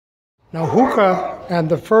Now Huka and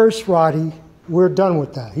the first Roddy, we're done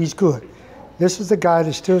with that. He's good. This is the guy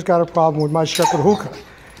that still's got a problem with my shepherd Huka.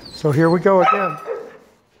 So here we go again.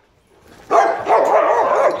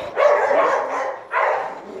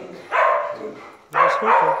 There's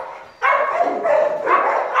Huka.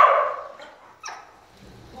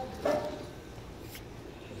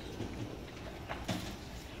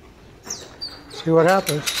 See what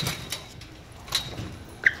happens.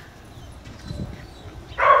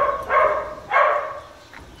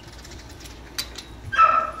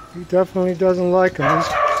 He definitely doesn't like him.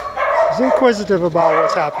 He's inquisitive about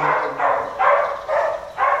what's happening.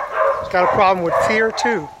 He's got a problem with fear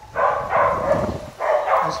too.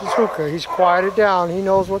 This is Huka. He's quieted down. He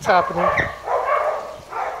knows what's happening.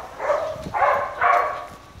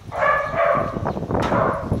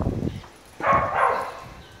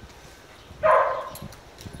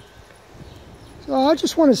 So I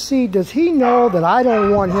just want to see, does he know that I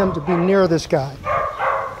don't want him to be near this guy?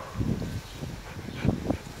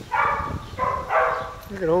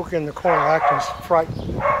 Look at Huka in the corner acting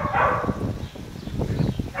frightened.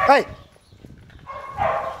 Hey!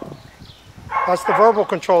 That's the verbal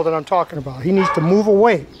control that I'm talking about. He needs to move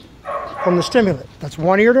away from the stimulant. That's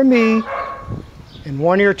one ear to me and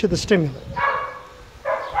one ear to the stimulant.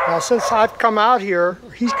 Now since I've come out here,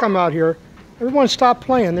 or he's come out here, everyone stopped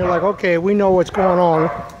playing. They're like, okay, we know what's going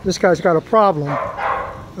on. This guy's got a problem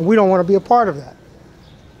and we don't want to be a part of that.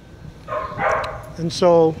 And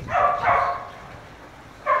so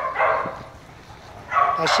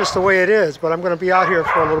that's just the way it is, but I'm going to be out here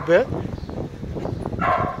for a little bit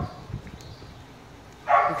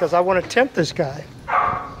because I want to tempt this guy.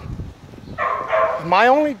 And my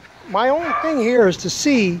only thing here is to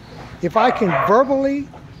see if I can verbally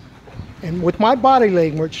and with my body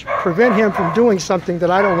language prevent him from doing something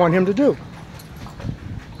that I don't want him to do.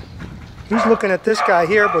 He's looking at this guy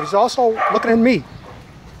here, but he's also looking at me.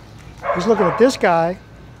 He's looking at this guy,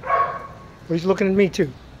 but he's looking at me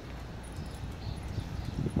too.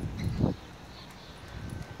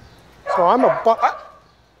 So I'm that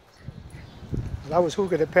was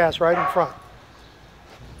Huka that passed right in front.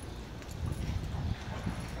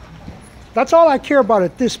 That's all I care about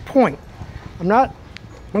at this point. I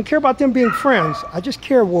don't care about them being friends. I just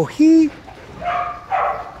care, will he,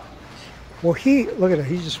 look at it,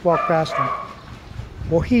 he just walked past him.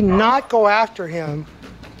 Will he not go after him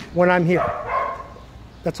when I'm here?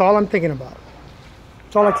 That's all I'm thinking about.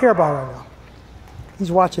 That's all I care about right now.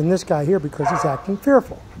 He's watching this guy here because he's acting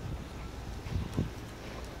fearful.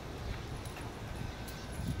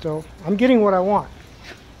 So I'm getting what I want.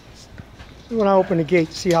 When I open the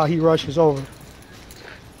gate, see how he rushes over.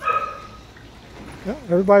 Yeah,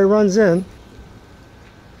 everybody runs in.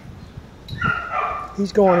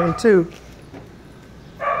 He's going in too.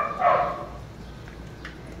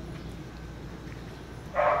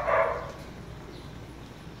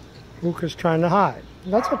 Huka's trying to hide.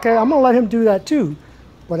 That's okay. I'm going to let him do that too.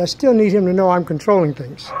 But I still need him to know I'm controlling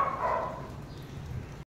things.